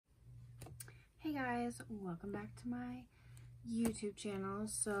Hey guys, welcome back to my YouTube channel.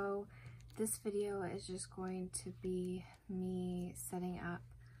 So this video is just going to be me setting up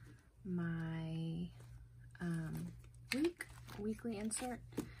my weekly insert.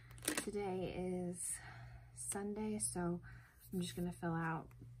 Today is Sunday, so I'm just gonna fill out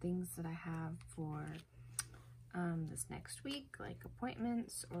things that I have for this next week, like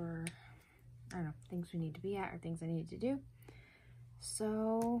appointments or I don't know, things we need to be at or things I need to do.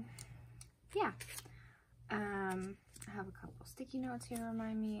 So yeah, I have a couple sticky notes here to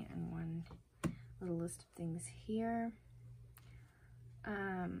remind me and one little list of things here.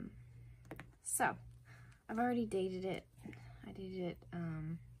 So I've already dated it. I dated it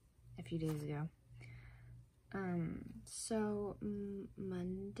a few days ago. So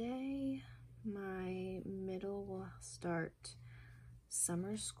Monday my middle will start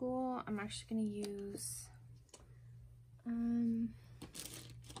summer school. I'm actually going to use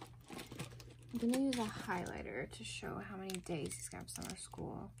I'm going to use a highlighter to show how many days he's got summer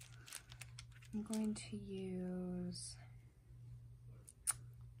school. I'm going to use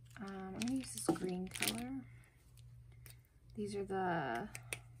this green color. These are the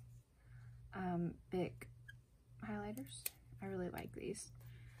Bic highlighters. I really like these.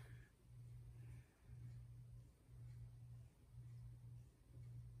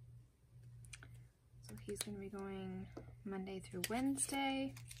 So he's going to be going Monday through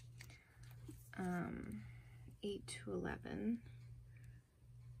Wednesday, 8 to 11.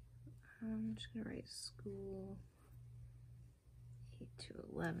 I'm just going to write school 8 to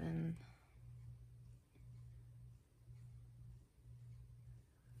 11.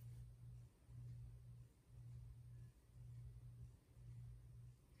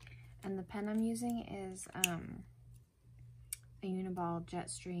 And the pen I'm using is a Uniball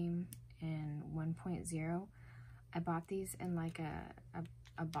Jetstream in 1.0. I bought these in like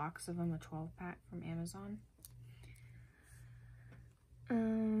a box of them, a 12-pack from Amazon.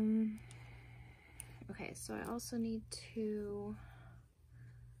 Okay, so I also need to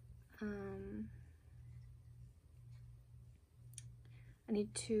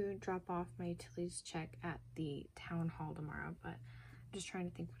drop off my utilities check at the town hall tomorrow, but I'm just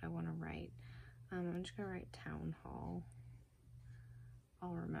trying to think what I want to write. I'm just gonna write town hall.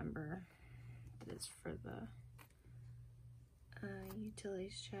 I'll remember that it's for the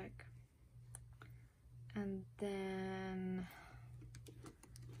utilities check. And then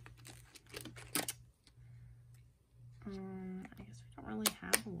I guess we don't really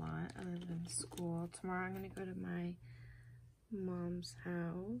have a lot other than school. Tomorrow I'm gonna go to my mom's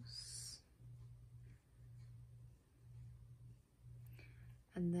house.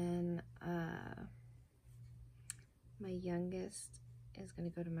 And then my youngest is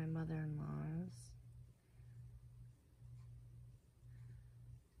gonna go to my mother-in-law's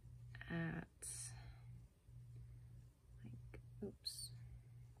at like 12.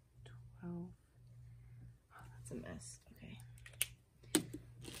 Oh, that's a mess. Okay.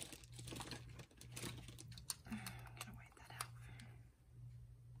 I'm gonna white that out.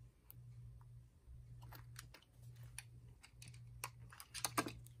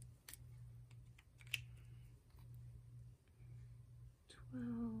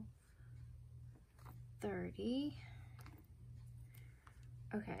 $12:30.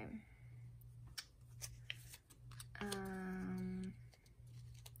 Okay.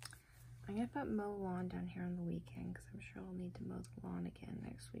 I'm gonna put mow lawn down here on the weekend because I'm sure I'll need to mow the lawn again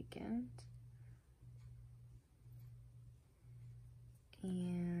next weekend.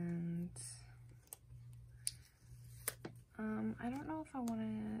 And I don't know if I want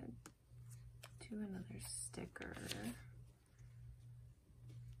to do another sticker.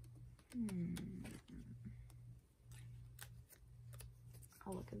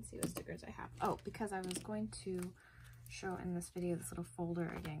 I'll look and see what stickers I have. Oh, because I was going to show in this video this little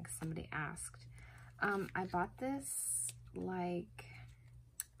folder again because somebody asked. I bought this like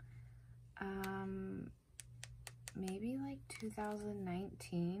maybe like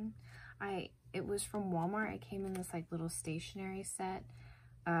 2019. It was from Walmart. It came in this like little stationery set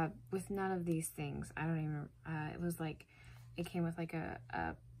with none of these things. I don't even it was like it came with like a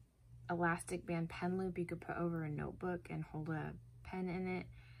elastic band pen loop you could put over a notebook and hold a pen in it,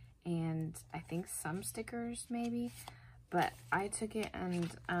 and I think some stickers maybe, but I took it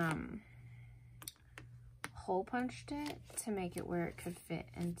and hole punched it to make it where it could fit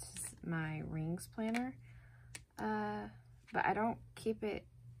into my rings planner, but I don't keep it.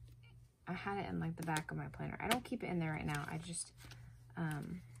 I had it in like the back of my planner. I don't keep it in there right now. I just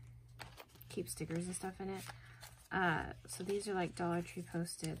keep stickers and stuff in it. So these are like Dollar Tree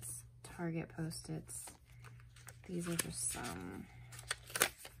Post-its, Target Post-its. These are just some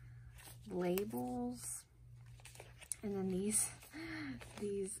labels. And then these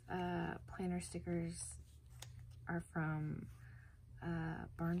planner stickers are from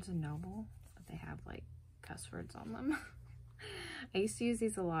Barnes & Noble, but they have like cuss words on them. I used to use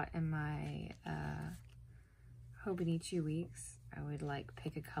these a lot in my Hobonichi weeks. I would like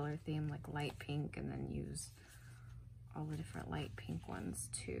pick a color theme like light pink and then use all the different light pink ones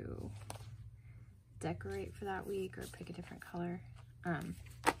to decorate for that week or pick a different color.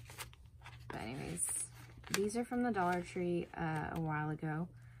 But anyways, these are from the Dollar Tree a while ago.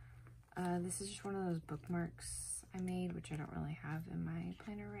 This is just one of those bookmarks I made, which I don't really have in my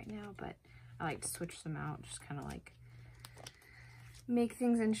planner right now, but I like to switch them out, just kind of like make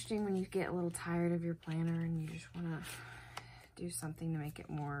things interesting when you get a little tired of your planner and you just want to do something to make it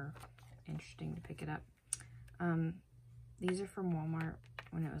more interesting to pick it up. These are from Walmart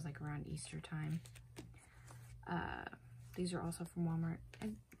when it was like around Easter time. These are also from Walmart.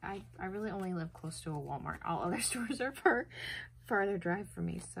 And I really only live close to a Walmart. All other stores are farther drive for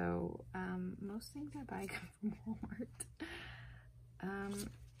me, so most things I buy come from Walmart.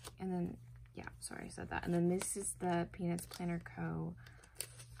 And then, yeah, sorry I said that. And then this is the Peanuts Planner Co.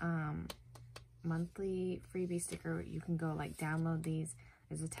 Monthly freebie sticker. You can go like download these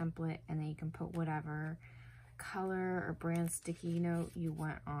as a template, and then you can put whatever color or brand sticky note you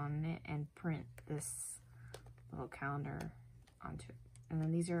want on it and print this little calendar onto it. And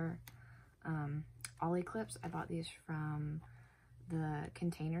then these are Ollie clips. I bought these from the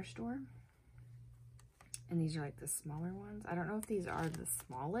Container Store, and these are like the smaller ones. I don't know if these are the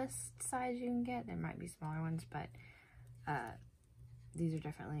smallest size you can get. There might be smaller ones, but these are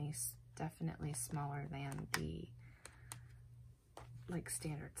definitely smaller than the like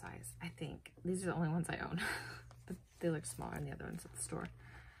standard size. I think these are the only ones I own, but they look smaller than the other ones at the store.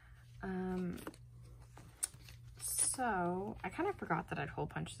 So I kind of forgot that I'd hole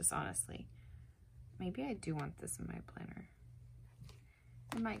punch this, honestly. Maybe I do want this in my planner.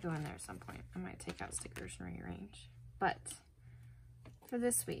 It might go in there at some point. I might take out stickers and rearrange. But for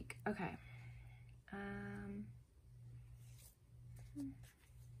this week, okay.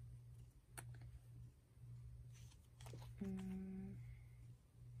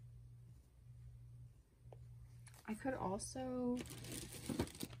 I could also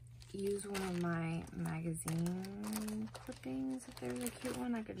use one of my magazine clippings. If there's a cute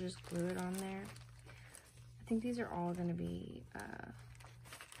one, I could just glue it on there. I think these are all going to be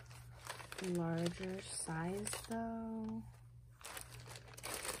larger size though,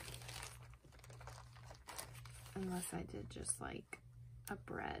 unless I did just like a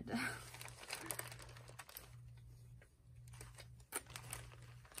bread.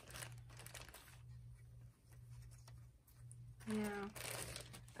 Yeah.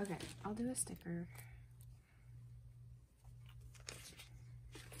 Okay, I'll do a sticker.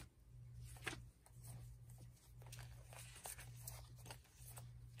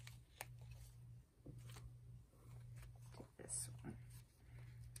 Do this one.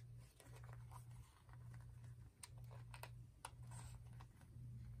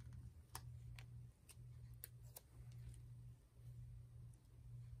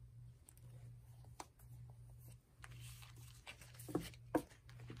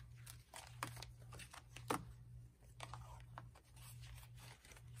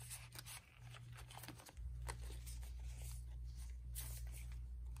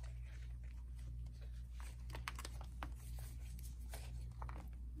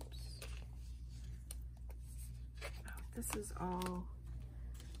 This is all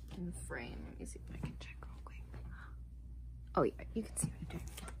in frame. Let me see if I can check real quick. Oh yeah, you can see what I'm doing.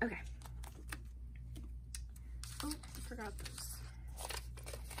 Okay. Oh, I forgot this.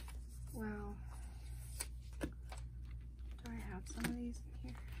 Well, do I have some of these in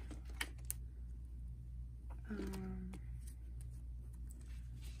here?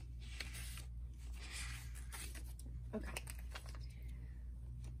 Okay.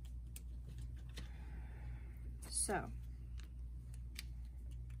 So,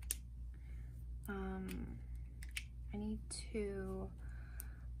 I need to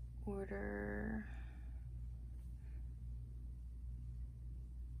order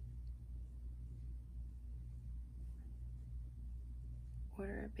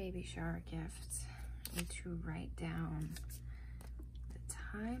a baby shower gift. I need to write down the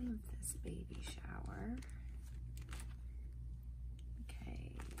time of this baby shower.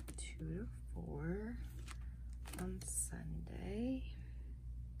 Okay, 2 to 4 on Sunday.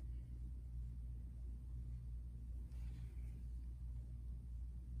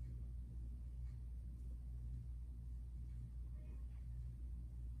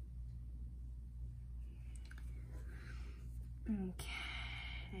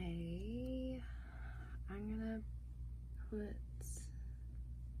 Okay.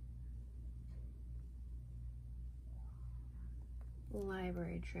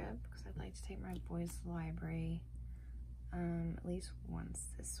 trip because I'd like to take my boys to the library at least once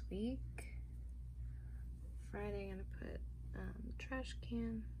this week. Friday, I'm gonna put the trash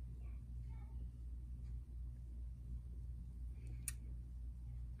can.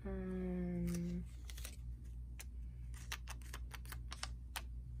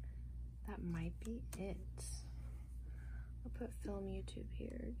 That might be it. I'll put film YouTube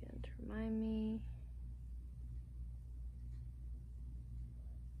here again to remind me.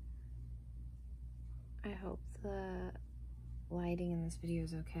 I hope the lighting in this video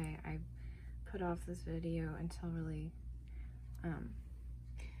is okay. I put off this video until really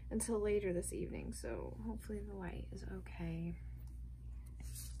until later this evening, so hopefully the light is okay.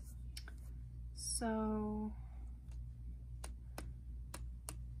 So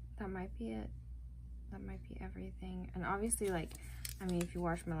that might be it. That might be everything. And obviously, like, I mean, if you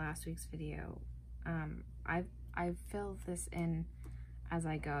watched my last week's video, I've filled this in as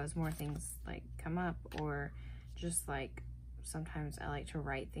I go, as more things like come up, or just like sometimes I like to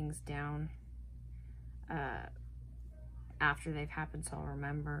write things down after they've happened, so I'll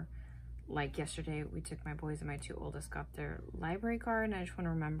remember. Like yesterday, we took my boys and my two oldest got their library card, and I just want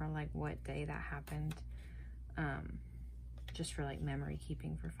to remember like what day that happened, just for like memory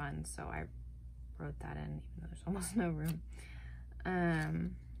keeping for fun. So I wrote that in, even though there's almost no room.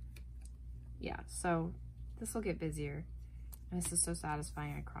 Yeah, so this will get busier. And this is so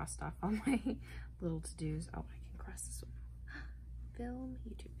satisfying. I crossed off all my little to-dos. Oh, I can cross this one. Film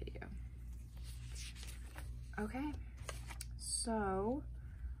YouTube video. Okay, so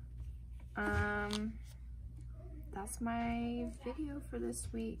that's my video for this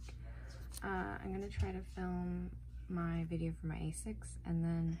week. I'm gonna try to film my video for my A6, and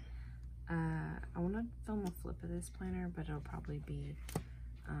then I want to film a flip of this planner, but it'll probably be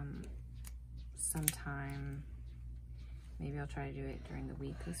sometime. Maybe I'll try to do it during the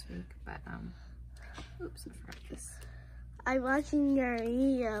week this week, but oops, I forgot this. I'm watching your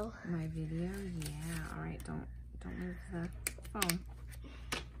video. My video? Yeah. All right, don't move the phone.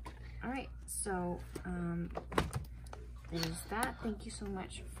 All right, so there's that. Thank you so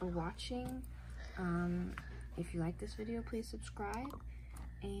much for watching. If you like this video, please subscribe,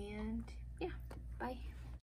 and yeah, bye.